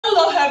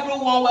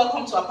everyone,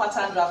 welcome to our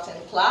pattern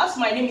drafting class.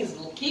 My name is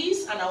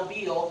Bilkis and I'll be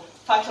your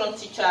fashion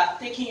teacher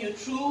taking you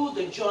through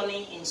the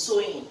journey in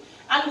sewing.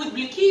 And with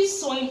Bilkis,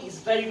 sewing is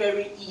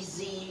very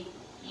easy,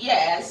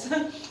 yes.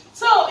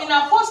 So in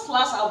our first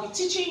class, I'll be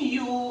teaching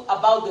you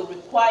about the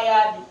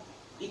required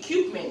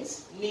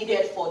equipment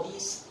needed for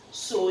this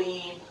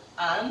sewing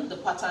and the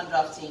pattern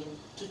drafting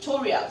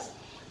tutorials.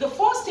 The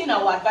first thing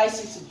I would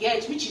advise you to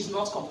get, which is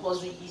not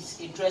compulsory, is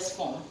a dress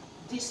form.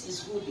 This is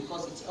good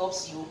because it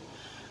helps you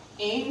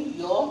in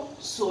your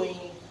sewing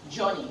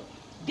journey.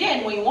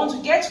 Then when you want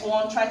to get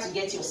one, try to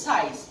get your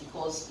size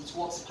because it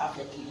works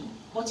perfectly.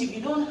 But if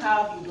you don't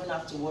have, you don't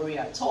have to worry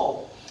at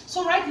all.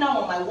 So right now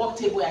on my work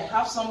table, I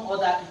have some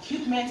other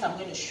equipment. I'm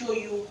going to show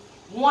you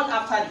one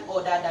after the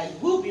other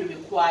that will be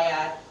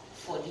required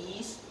for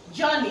this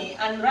journey.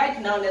 And right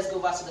now, let's go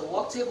back to the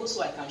work table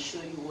so I can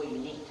show you what you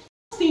need.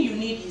 The first thing you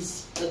need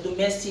is a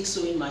domestic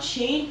sewing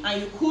machine,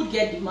 and you could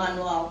get the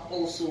manual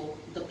also,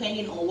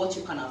 depending on what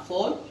you can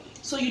afford.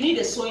 So you need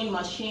a sewing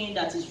machine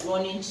that is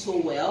running so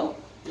well,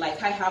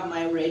 like I have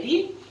mine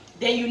ready.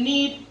 Then you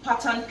need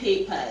pattern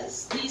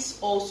papers. This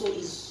also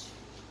is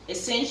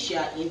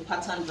essential in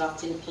pattern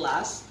drafting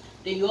class.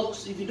 Then you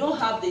also, if you don't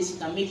have this, you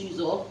can make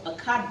use of a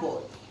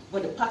cardboard,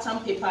 but the pattern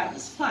paper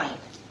is fine.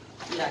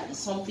 That is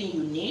something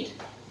you need.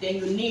 Then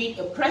you need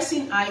a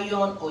pressing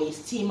iron or a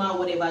steamer,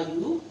 whatever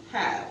you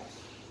have.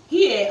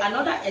 Here,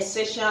 another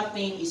essential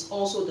thing is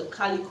also the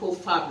calico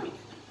fabric.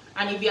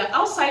 And if you are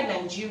outside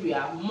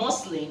Nigeria,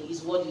 muslin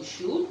is what you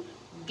should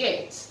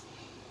get.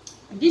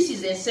 This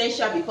is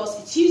essential because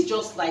it is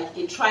just like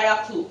a trial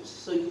cloth.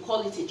 So you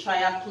call it a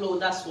trial cloth.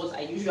 That's what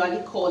I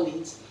usually call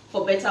it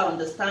for better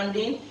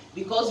understanding,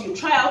 because you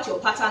try out your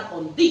pattern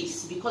on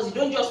this because you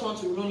don't just want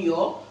to ruin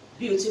your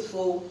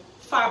beautiful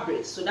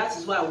fabric. So that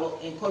is why I will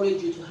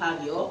encourage you to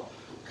have your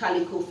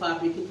calico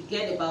fabric. You could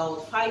get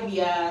about 5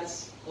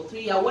 yards or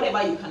 3 yards,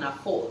 whatever you can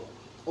afford,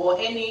 or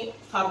any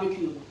fabric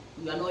you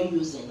are not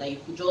using that you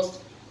could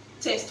just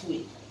test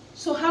with.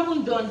 So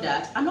having done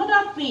that,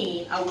 another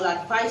thing I will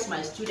advise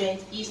my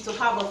students is to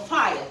have a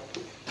file.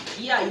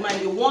 Yeah, you might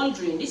be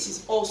wondering, this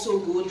is also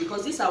good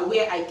because these are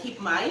where I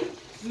keep my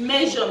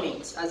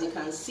measurements. As you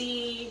can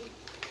see,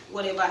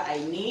 whatever I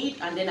need,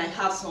 and then I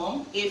have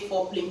some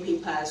A4 plain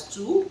papers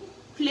to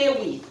play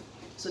with.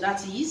 So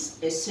that is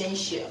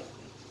essential.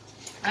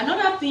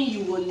 Another thing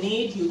you will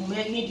need, you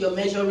may need your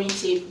measuring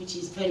tape, which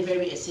is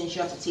very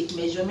essential to take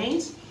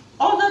measurements.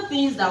 Other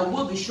things that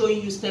we'll be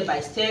showing you step by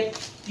step,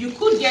 you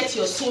could get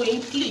your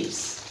sewing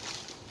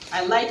clips.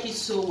 I like it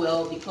so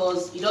well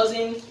because it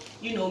doesn't,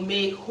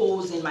 make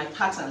holes in my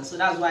pattern. So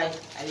that's why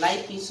I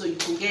like it. So you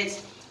could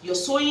get your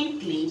sewing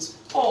clips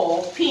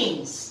or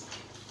pins.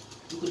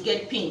 You could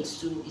get pins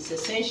too. It's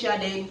essential.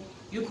 Then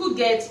you could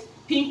get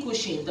pin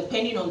cushion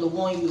depending on the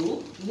one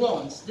you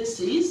want. This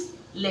is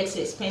less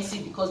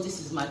expensive because this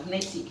is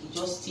magnetic. It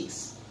just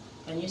sticks.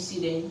 Can you see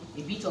then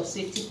a bit of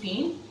safety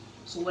pin?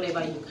 So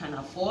whatever you can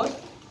afford.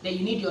 Then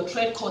you need your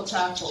thread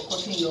cutter for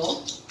cutting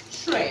your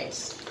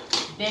threads.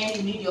 Then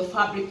you need your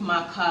fabric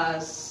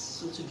markers,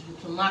 so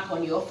to mark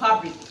on your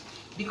fabric.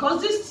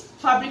 Because this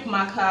fabric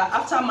marker,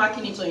 after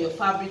marking it on your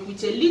fabric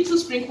with a little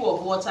sprinkle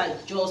of water,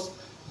 it just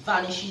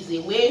vanishes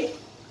away.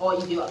 Or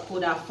if you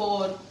could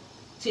afford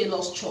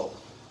tailor's chalk,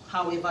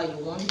 however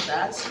you want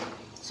that.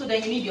 So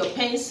then you need your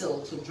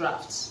pencil to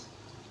draft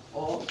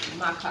or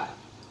marker.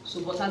 So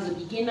but as a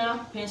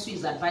beginner, pencil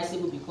is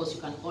advisable because you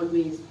can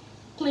always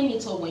clean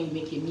it up when you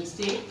make a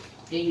mistake.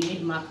 Then you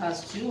need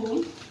markers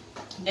too.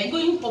 Then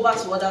going over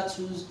to other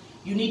tools,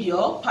 you need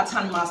your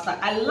pattern master.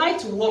 I like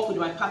to work with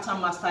my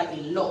pattern master a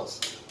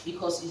lot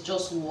because it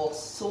just works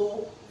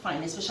so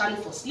fine, especially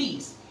for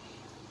sleeves.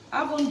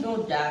 Having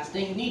done that,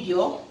 then you need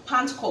your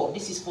pant curve.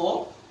 This is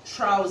for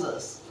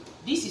trousers.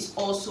 This is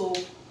also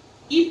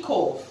hip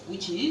curve,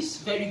 which is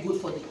very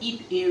good for the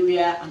hip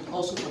area and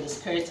also for the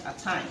skirt at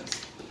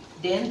times.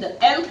 Then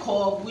the L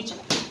curve, which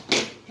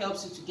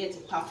helps you to get a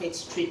perfect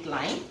straight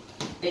line.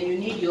 Then you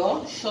need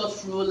your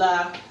short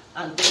ruler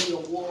and then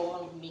your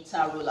 1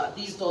 meter ruler.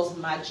 This does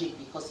magic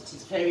because it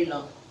is very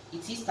long.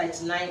 It is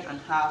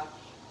 39.5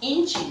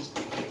 inches.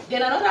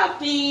 Then another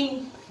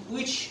thing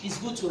which is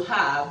good to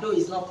have, though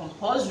it's not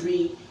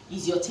compulsory,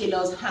 is your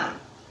tailor's hand.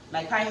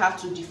 Like I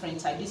have 2 different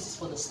types. This is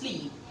for the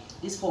sleeve.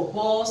 This for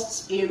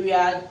bust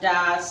area,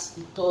 darts.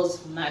 It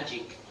does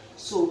magic.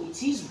 So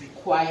it is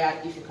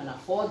required if you can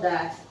afford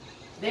that.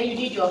 Then you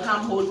need your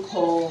armhole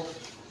curve.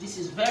 This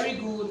is very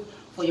good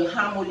for your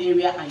armhole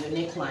area and your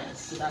necklines.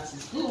 So that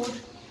is good.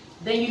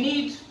 Then you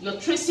need your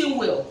tracing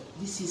wheel.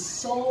 This is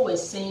so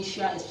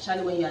essential,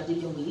 especially when you are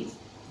dealing with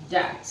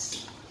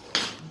darts.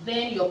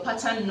 Then your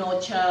pattern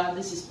notcher.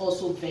 This is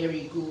also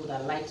very good.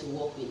 I like to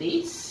work with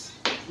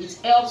it. It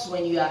helps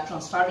when you are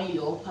transferring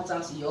your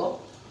patterns to your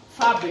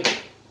fabric.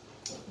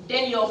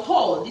 Then your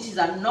haul. This is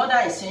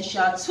another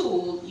essential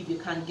tool if you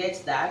can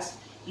get that.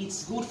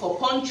 It's good for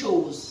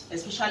ponchos,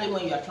 especially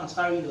when you are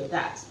transferring your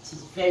darts. It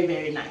is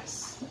very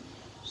nice.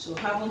 So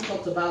having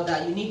talked about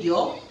that, you need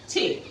your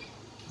tape.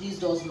 This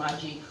does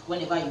magic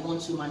whenever you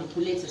want to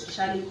manipulate,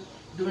 especially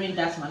during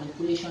that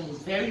manipulation. Is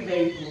very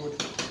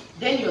good.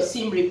 Then your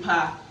seam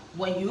ripper,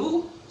 when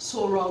you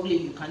sew wrongly,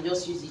 you can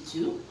just use it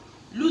to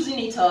loosen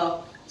it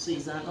up. So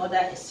it's another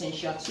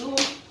essential tool.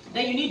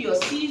 Then you need your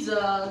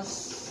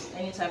scissors,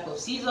 any type of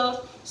scissors.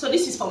 So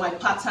this is for my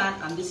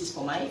pattern and this is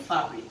for my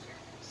fabric.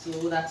 So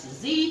that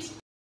is it.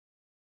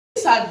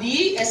 These are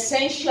the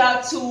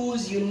essential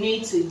tools you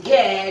need to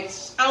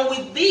get, and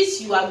with this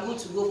you are good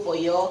to go for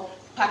your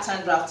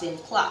pattern drafting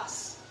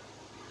class.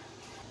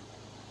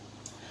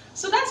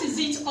 So that is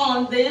it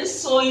on the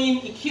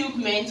sewing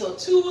equipment or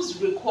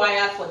tools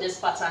required for this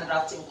pattern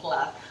drafting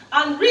class.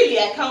 And really,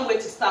 I can't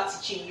wait to start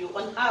teaching you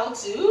on how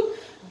to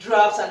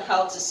draft and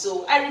how to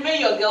sew. I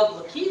remain your girl,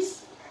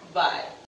 Blakis. Bye.